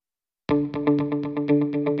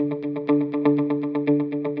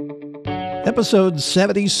Episode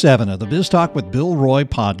 77 of the Biz Talk with Bill Roy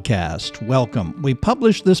podcast. Welcome. We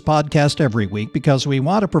publish this podcast every week because we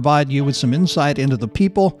want to provide you with some insight into the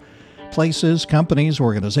people, places, companies,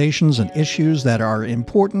 organizations, and issues that are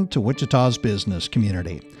important to Wichita's business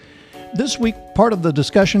community. This week, part of the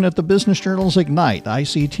discussion at the Business Journal's Ignite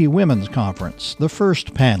ICT Women's Conference, the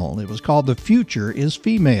first panel. It was called The Future is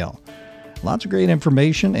Female. Lots of great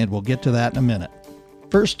information, and we'll get to that in a minute.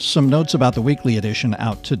 First, some notes about the weekly edition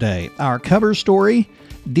out today. Our cover story,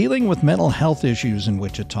 dealing with mental health issues in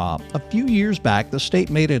Wichita. A few years back, the state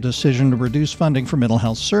made a decision to reduce funding for mental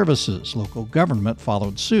health services. Local government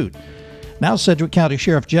followed suit. Now, Sedgwick County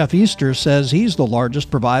Sheriff Jeff Easter says he's the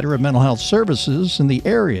largest provider of mental health services in the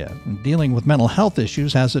area. And dealing with mental health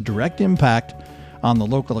issues has a direct impact on the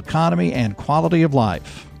local economy and quality of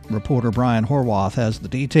life. Reporter Brian Horwath has the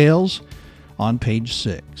details on page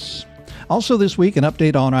 6. Also this week, an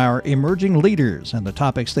update on our emerging leaders and the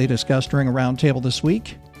topics they discussed during a roundtable this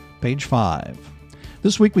week, page 5.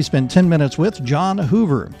 This week we spend 10 minutes with John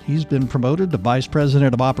Hoover. He's been promoted to Vice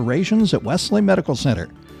President of Operations at Wesley Medical Center,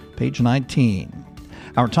 page 19.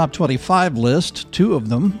 Our top 25 list, 2 of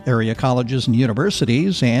them, area colleges and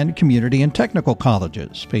universities, and community and technical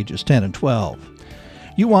colleges, pages 10 and 12.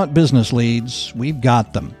 You want business leads, we've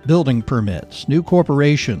got them. Building permits, new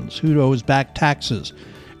corporations, who owes back taxes,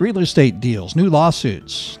 real estate deals, new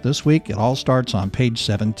lawsuits. This week, it all starts on page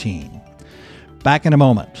 17. Back in a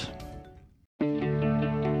moment.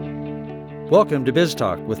 Welcome to Biz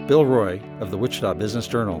Talk with Bill Roy of the Wichita Business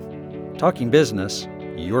Journal. Talking business,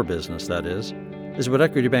 your business that is what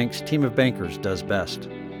Equity Bank's team of bankers does best.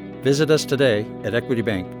 Visit us today at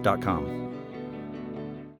equitybank.com.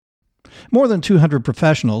 More than 200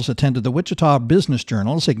 professionals attended the Wichita Business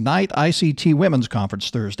Journal's Ignite ICT Women's Conference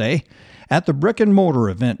Thursday at the Brick and Mortar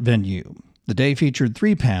event venue. The day featured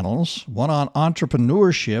 3 panels, one on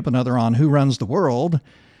entrepreneurship, another on who runs the world,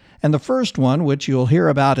 and the first one, which you'll hear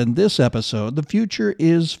about in this episode, The Future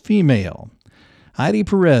is Female. Heidi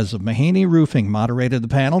Perez of Mahaney Roofing moderated the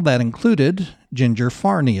panel that included Ginger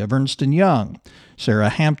Farney of Ernst & Young, Sarah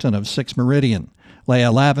Hampton of Sixth Meridian,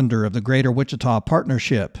 Leah Lavender of the Greater Wichita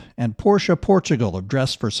Partnership, and Portia Portugal of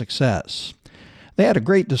Dress for Success. They had a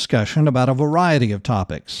great discussion about a variety of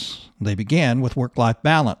topics. They began with work-life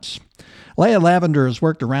balance. Leah Lavender has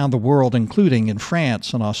worked around the world, including in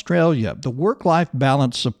France and Australia. The work-life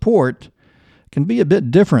balance support can be a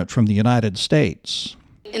bit different from the United States.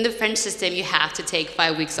 In the French system, you have to take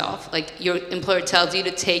 5 weeks off. Like, your employer tells you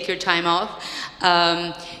to take your time off.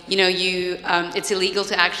 It's illegal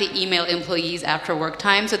to actually email employees after work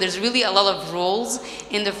time. So there's really a lot of rules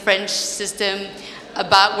in the French system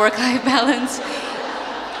about work-life balance.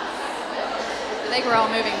 I think we're all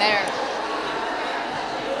moving there.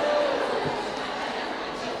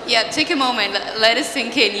 Yeah, take a moment. Let it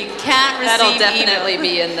sink in. You can't receive That'll definitely email.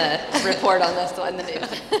 be in the report on this one, the news.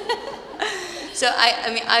 So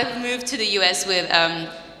I've moved to the U.S. with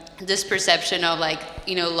this perception of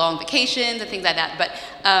long vacations and things like that. But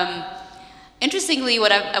interestingly,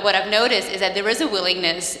 what I've noticed is that there is a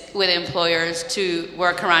willingness with employers to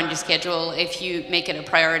work around your schedule if you make it a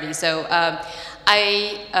priority. So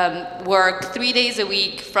I work 3 days a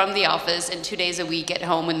week from the office and 2 days a week at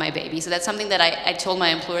home with my baby. So that's something that I told my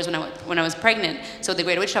employers when I was pregnant, so the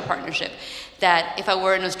Greater Wichita Partnership, that if I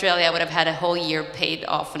were in Australia, I would have had a whole year paid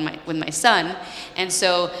off with my son. And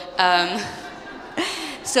so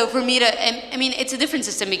so for me it's a different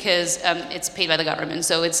system because it's paid by the government.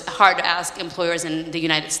 So it's hard to ask employers in the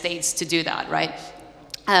United States to do that, right?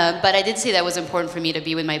 But I did say that was important for me to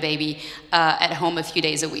be with my baby at home a few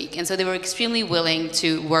days a week. And so they were extremely willing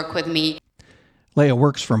to work with me. Leah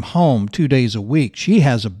works from home 2 days a week. She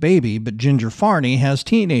has a baby, but Ginger Farney has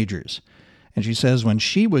teenagers. And she says when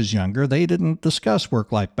she was younger, they didn't discuss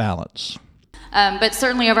work-life balance. But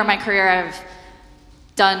certainly over my career, I've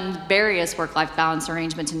done various work-life balance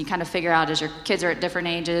arrangements, and you kind of figure out as your kids are at different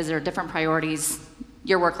ages or different priorities,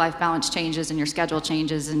 your work-life balance changes and your schedule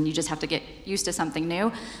changes, and you just have to get used to something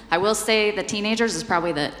new. I will say the teenagers is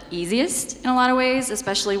probably the easiest in a lot of ways,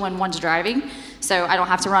 especially when one's driving. So I don't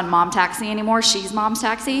have to run mom taxi anymore. She's mom's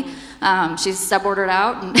taxi. She's subordered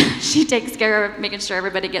out, and she takes care of making sure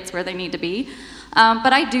everybody gets where they need to be.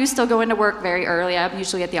 But I do still go into work very early. I'm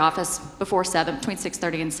usually at the office before 7, between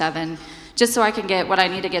 6:30 and 7. Just so I can get what I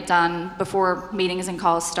need to get done before meetings and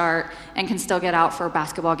calls start, and can still get out for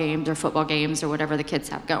basketball games or football games or whatever the kids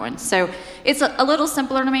have going. So it's a little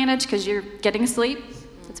simpler to manage because you're getting sleep.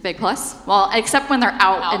 It's a big plus. Well, except when they're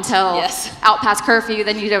out until out past curfew,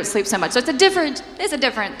 then you don't sleep so much. So it's a different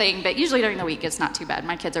thing, but usually during the week it's not too bad.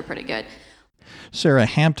 My kids are pretty good. Sarah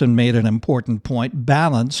Hampton made an important point.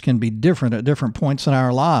 Balance can be different at different points in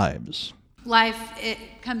our lives. Life, it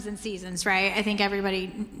comes in seasons, right? I think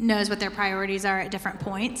everybody knows what their priorities are at different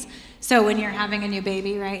points. So when you're having a new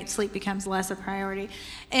baby, right, sleep becomes less a priority.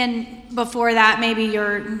 And before that, maybe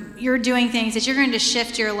you're doing things that you're going to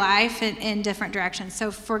shift your life in different directions. So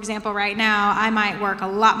for example, right now, I might work a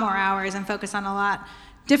lot more hours and focus on a lot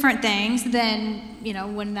different things than,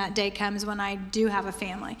 when that day comes when I do have a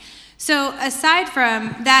family. So aside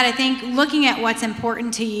from that, I think looking at what's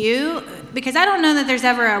important to you, because I don't know that there's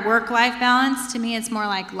ever a work-life balance. To me, it's more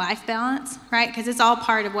like life balance, right? Because it's all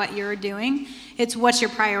part of what you're doing. It's what's your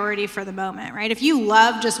priority for the moment, right? If you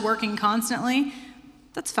love just working constantly,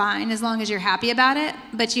 that's fine as long as you're happy about it.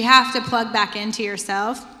 But you have to plug back into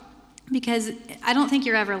yourself, because I don't think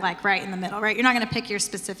you're ever like right in the middle, right? You're not going to pick your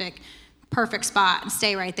specific perfect spot and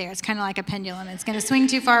stay right there. It's kind of like a pendulum. It's going to swing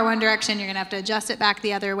too far one direction. You're going to have to adjust it back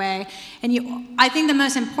the other way. And I think the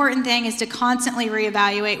most important thing is to constantly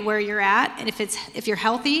reevaluate where you're at, and if you're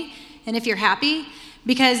healthy and if you're happy.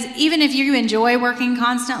 Because even if you enjoy working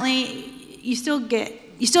constantly, you still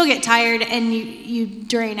get tired and you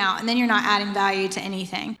drain out, and then you're not adding value to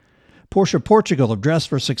anything. Portia Portugal of Dress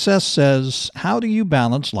for Success says, how do you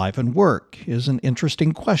balance life and work is an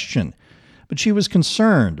interesting question. But she was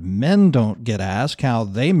concerned men don't get asked how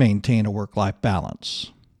they maintain a work-life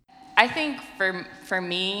balance. I think for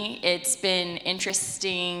me, it's been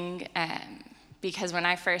interesting because when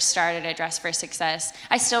I first started at Dress for Success,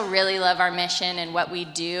 I still really love our mission and what we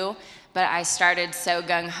do, but I started so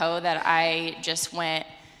gung-ho that I just went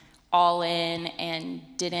all in and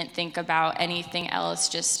didn't think about anything else,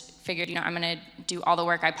 just figured, I'm going to do all the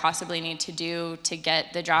work I possibly need to do to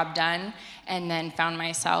get the job done, and then found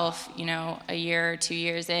myself, a year or 2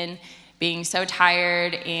 years in, being so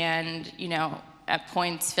tired and, at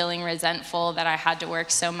points feeling resentful that I had to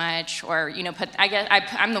work so much, or,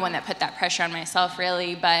 I'm the one that put that pressure on myself,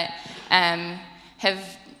 really, but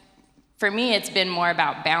for me, it's been more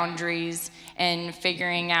about boundaries and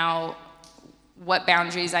figuring out what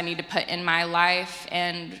boundaries I need to put in my life,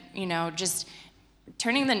 and, just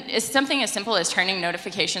it's something as simple as turning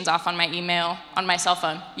notifications off on my email, on my cell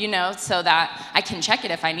phone, so that I can check it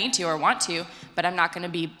if I need to or want to, but I'm not going to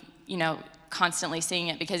be, constantly seeing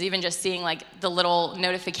it, because even just seeing like the little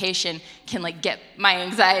notification can get my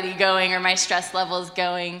anxiety going or my stress levels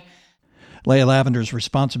going. Leah Lavender's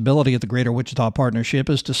responsibility at the Greater Wichita Partnership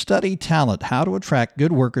is to study talent, how to attract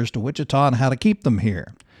good workers to Wichita, and how to keep them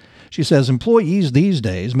here. She says employees these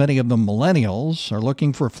days, many of them millennials, are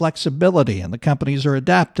looking for flexibility, and the companies are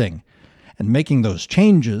adapting. And making those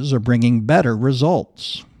changes are bringing better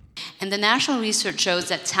results. And the national research shows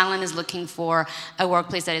that talent is looking for a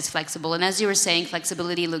workplace that is flexible. And as you were saying,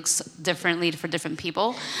 flexibility looks differently for different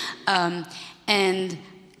people. And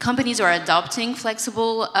companies are adopting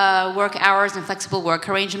flexible work hours and flexible work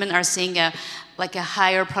arrangement, are seeing a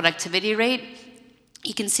higher productivity rate.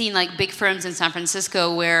 You can see in big firms in San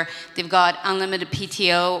Francisco where they've got unlimited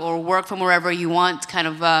PTO or work from wherever you want kind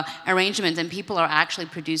of arrangement, and people are actually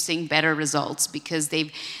producing better results because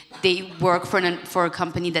they work for a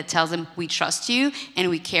company that tells them, we trust you and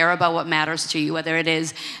we care about what matters to you, whether it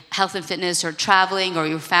is health and fitness or traveling or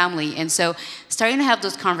your family. And so starting to have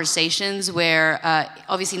those conversations where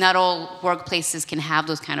obviously not all workplaces can have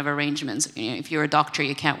those kind of arrangements. If you're a doctor,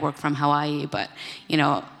 you can't work from Hawaii, but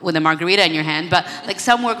with a margarita in your hand, but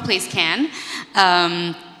some workplace can.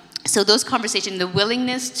 So those conversations, the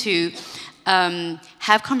willingness to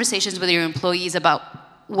have conversations with your employees about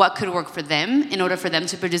what could work for them in order for them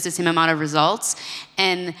to produce the same amount of results,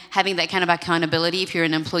 and having that kind of accountability if you're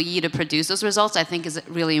an employee to produce those results, I think is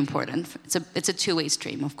really important. It's a two-way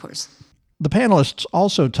stream, of course. The panelists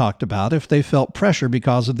also talked about if they felt pressure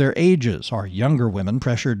because of their ages. Are younger women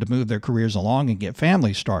pressured to move their careers along and get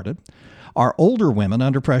families started? Are older women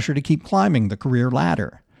under pressure to keep climbing the career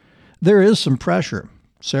ladder? There is some pressure.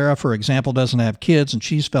 Sarah, for example, doesn't have kids, and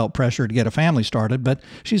she's felt pressure to get a family started, but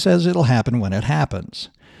she says it'll happen when it happens.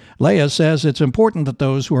 Leah says it's important that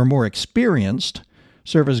those who are more experienced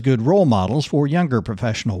serve as good role models for younger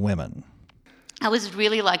professional women. I was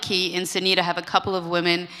really lucky in Sydney to have a couple of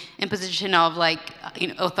women in position of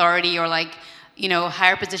authority or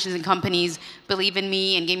higher positions in companies believe in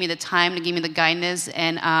me and gave me the time, to give me the guidance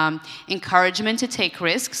and encouragement to take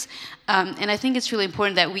risks. And I think it's really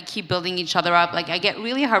important that we keep building each other up. I get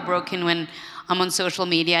really heartbroken when I'm on social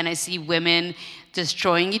media and I see women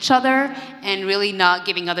destroying each other and really not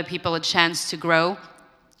giving other people a chance to grow.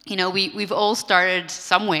 We've all started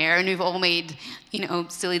somewhere and we've all made,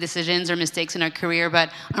 silly decisions or mistakes in our career,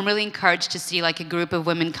 but I'm really encouraged to see a group of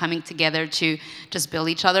women coming together to just build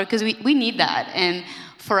each other, because we need that. And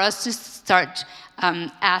for us to start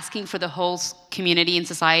asking for the whole community and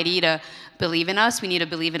society to believe in us. We need to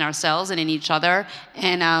believe in ourselves and in each other.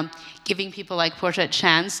 And giving people like Portia a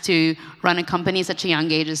chance to run a company at such a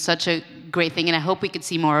young age is such a great thing, and I hope we could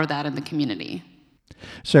see more of that in the community.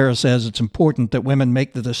 Sarah says it's important that women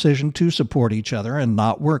make the decision to support each other and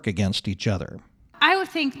not work against each other. I would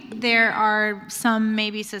think there are some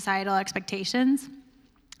maybe societal expectations,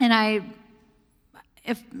 and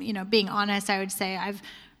being honest, I would say I've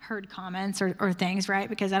heard comments or things, right?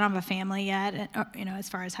 Because I don't have a family yet, as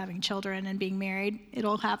far as having children and being married,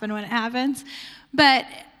 it'll happen when it happens. But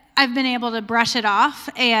I've been able to brush it off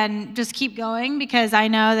and just keep going because I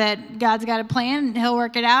know that God's got a plan, He'll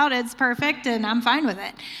work it out, it's perfect, and I'm fine with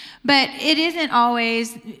it. But it isn't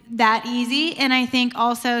always that easy, and I think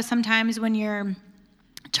also sometimes when you're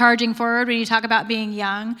charging forward, when you talk about being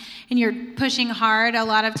young and you're pushing hard, a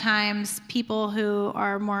lot of times people who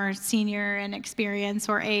are more senior in experience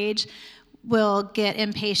or age will get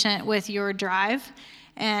impatient with your drive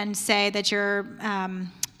and say that you're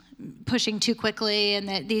pushing too quickly and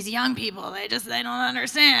that these young people, they don't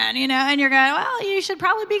understand, and you're going, well, you should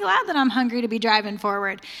probably be glad that I'm hungry to be driving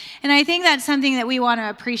forward. And I think that's something that we want to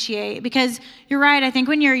appreciate because you're right. I think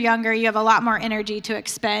when you're younger, you have a lot more energy to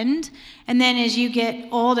expend. And then as you get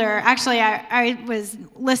older, actually, I was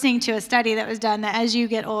listening to a study that was done that as you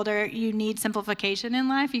get older, you need simplification in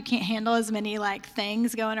life. You can't handle as many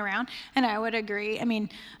things going around. And I would agree. I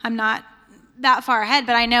mean, I'm not that far ahead,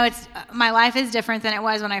 but I know my life is different than it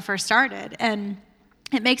was when I first started, and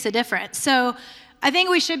it makes a difference. So I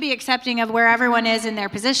think we should be accepting of where everyone is in their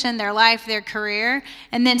position, their life, their career,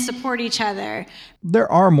 and then support each other.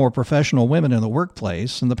 There are more professional women in the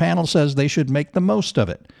workplace, and the panel says they should make the most of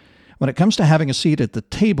it. When it comes to having a seat at the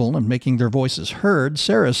table and making their voices heard,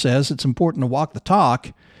 Sarah says it's important to walk the talk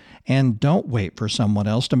and don't wait for someone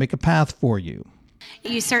else to make a path for you.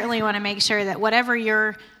 You certainly want to make sure that whatever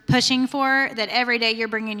you're pushing for, that every day you're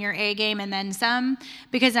bringing your A game and then some,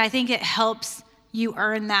 because I think it helps you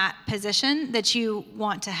earn that position that you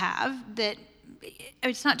want to have, that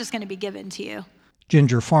it's not just going to be given to you.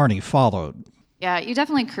 Ginger Farney followed. Yeah, you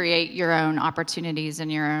definitely create your own opportunities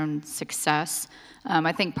and your own success.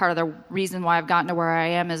 I think part of the reason why I've gotten to where I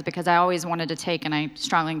am is because I always wanted to take, and I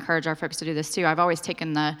strongly encourage our folks to do this too, I've always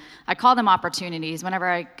taken I call them opportunities. Whenever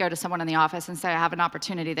I go to someone in the office and say I have an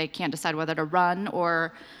opportunity, they can't decide whether to run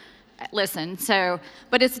or listen.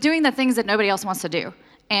 But it's doing the things that nobody else wants to do,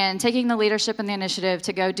 and taking the leadership and the initiative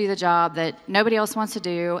to go do the job that nobody else wants to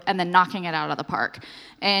do, and then knocking it out of the park.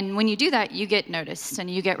 And when you do that, you get noticed and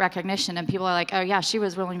you get recognition, and people are like, oh yeah, she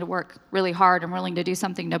was willing to work really hard and willing to do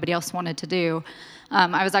something nobody else wanted to do.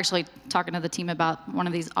 I was actually talking to the team about one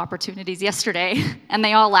of these opportunities yesterday, and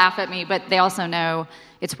they all laugh at me, but they also know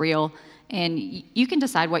it's real. And you can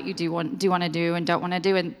decide what you do want to do and don't want to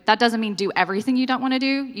do. And that doesn't mean do everything you don't want to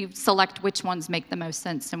do. You select which ones make the most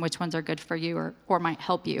sense and which ones are good for you or might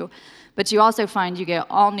help you. But you also find you get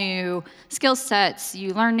all new skill sets,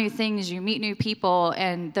 you learn new things, you meet new people,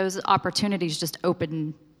 and those opportunities just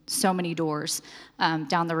open so many doors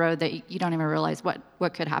down the road that you don't even realize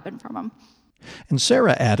what could happen from them. And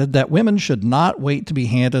Sarah added that women should not wait to be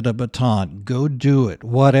handed a baton. Go do it,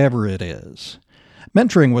 whatever it is.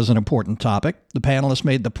 Mentoring was an important topic. The panelists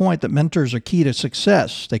made the point that mentors are key to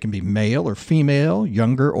success. They can be male or female,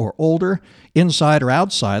 younger or older, inside or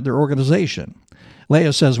outside their organization.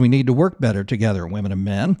 Leah says we need to work better together, women and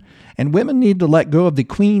men, and women need to let go of the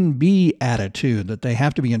queen bee attitude that they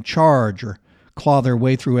have to be in charge or claw their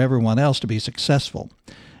way through everyone else to be successful.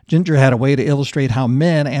 Ginger had a way to illustrate how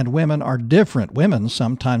men and women are different. Women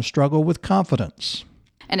sometimes struggle with confidence.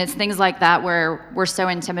 And it's things like that where we're so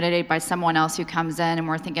intimidated by someone else who comes in and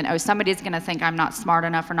we're thinking, oh, somebody's going to think I'm not smart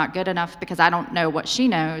enough or not good enough because I don't know what she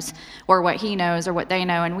knows or what he knows or what they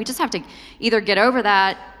know. And we just have to either get over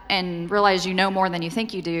that and realize you know more than you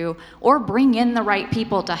think you do, or bring in the right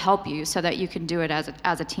people to help you so that you can do it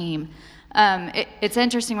as a team. It's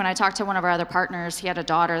interesting, when I talked to one of our other partners, he had a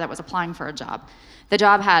daughter that was applying for a job. The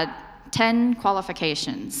job had 10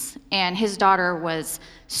 qualifications, and his daughter was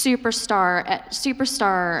superstar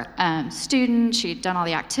student. She'd done all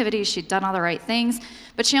the activities, she'd done all the right things,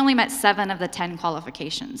 but she only met 7 of the 10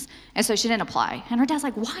 qualifications, and so she didn't apply. And her dad's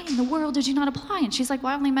like, why in the world did you not apply? And she's like,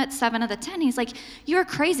 well, I only met 7 of the 10. He's like, you're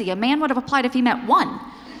crazy. A man would have applied if he met 1.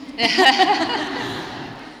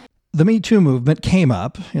 The Me Too movement came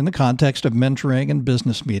up in the context of mentoring and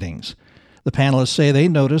business meetings. The panelists say they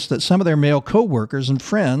noticed that some of their male co-workers and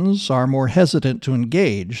friends are more hesitant to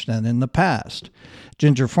engage than in the past.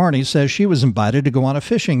 Ginger Farney says she was invited to go on a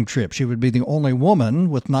fishing trip. She would be the only woman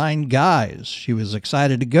with 9 guys. She was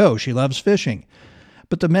excited to go. She loves fishing.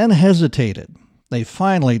 But the men hesitated. They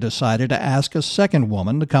finally decided to ask a second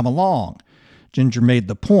woman to come along. Ginger made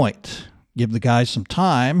the point. Give the guys some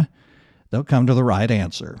time. They'll come to the right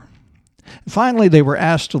answer. Finally, they were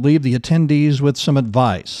asked to leave the attendees with some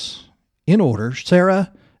advice. In order,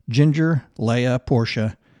 Sarah, Ginger, Leah,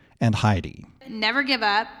 Portia, and Heidi. Never give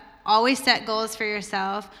up. Always set goals for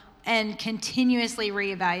yourself and continuously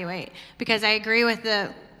reevaluate. Because I agree with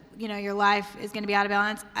your life is going to be out of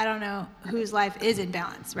balance. I don't know whose life is in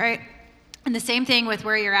balance, right? And the same thing with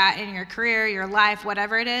where you're at in your career, your life,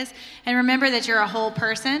 whatever it is. And remember that you're a whole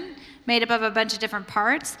person made up of a bunch of different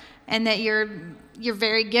parts, and that you're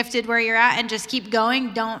very gifted where you're at, and just keep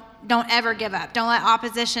going. Don't ever give up. Don't let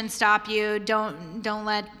opposition stop you. Don't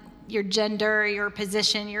let your gender, your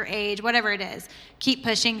position, your age, whatever it is. Keep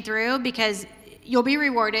pushing through, because you'll be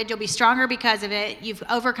rewarded. You'll be stronger because of it. You've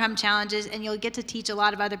overcome challenges, and you'll get to teach a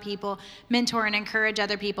lot of other people, mentor and encourage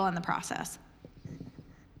other people in the process.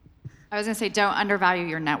 I was going to say, don't undervalue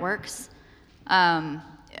your networks.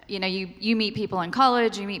 You meet people in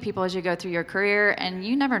college, you meet people as you go through your career, and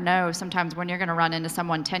you never know sometimes when you're going to run into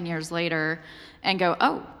someone 10 years later and go,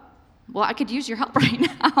 oh, well, I could use your help right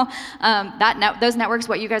now. Those networks,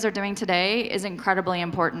 what you guys are doing today, is incredibly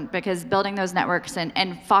important, because building those networks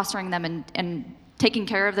and fostering them and taking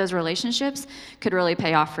care of those relationships could really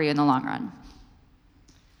pay off for you in the long run.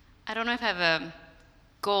 I don't know if I have a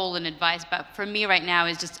goal and advice, but for me right now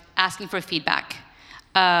is just asking for feedback.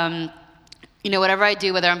 Whatever I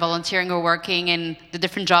do, whether I'm volunteering or working, and the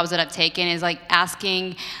different jobs that I've taken, is like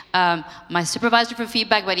asking my supervisor for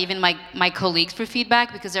feedback, but even my colleagues for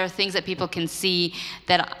feedback, because there are things that people can see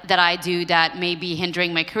that I do that may be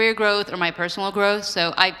hindering my career growth or my personal growth.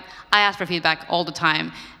 So I ask for feedback all the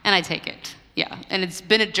time, and I take it. Yeah, and it's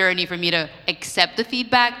been a journey for me to accept the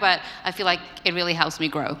feedback, but I feel like it really helps me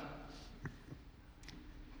grow.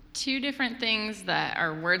 Two different things that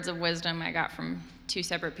are words of wisdom I got from two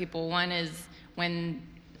separate people. One is, when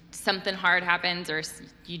something hard happens or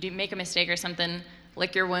you do make a mistake or something,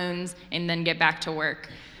 lick your wounds and then get back to work.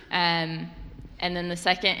 And then the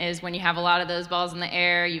second is, when you have a lot of those balls in the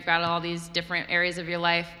air, you've got all these different areas of your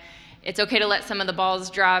life, it's okay to let some of the balls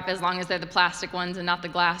drop as long as they're the plastic ones and not the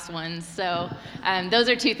glass ones. So those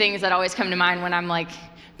are two things that always come to mind when I'm like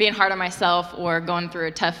being hard on myself or going through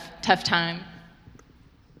a tough time.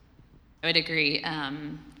 I would agree.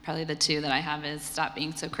 Probably the two that I have is stop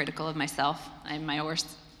being so critical of myself. I'm my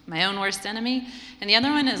own worst enemy. And the other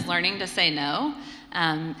one is learning to say no.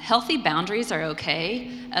 Healthy boundaries are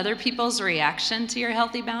okay. Other people's reaction to your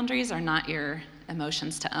healthy boundaries are not your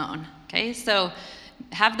emotions to own. Okay, so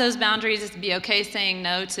have those boundaries. Is to be okay saying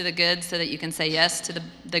no to the good, so that you can say yes to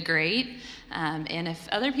the great. And if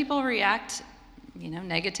other people react,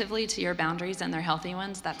 negatively to your boundaries and their healthy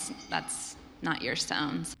ones, that's not yours to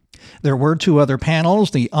own. There were two other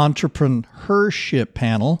panels, the Entrepreneurship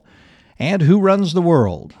panel and Who Runs the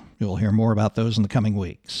World. You'll hear more about those in the coming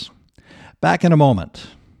weeks. Back in a moment.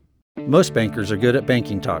 Most bankers are good at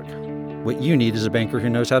banking talk. What you need is a banker who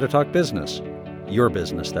knows how to talk business. Your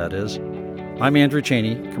business, that is. I'm Andrew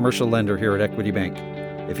Cheney, commercial lender here at Equity Bank.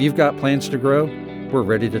 If you've got plans to grow, we're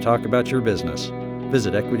ready to talk about your business.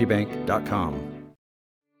 Visit equitybank.com.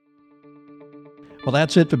 Well,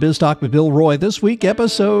 that's it for Biz Talk with Bill Roy this week,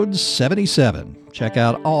 episode 77. Check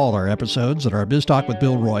out all our episodes at our Biz Talk with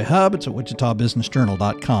Bill Roy hub. It's at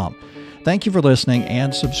wichitabusinessjournal.com. Thank you for listening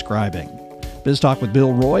and subscribing. Biz Talk with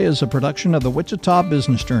Bill Roy is a production of the Wichita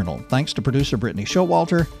Business Journal. Thanks to producer Brittany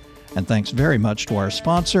Showalter, and thanks very much to our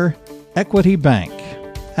sponsor, Equity Bank.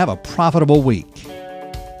 Have a profitable week.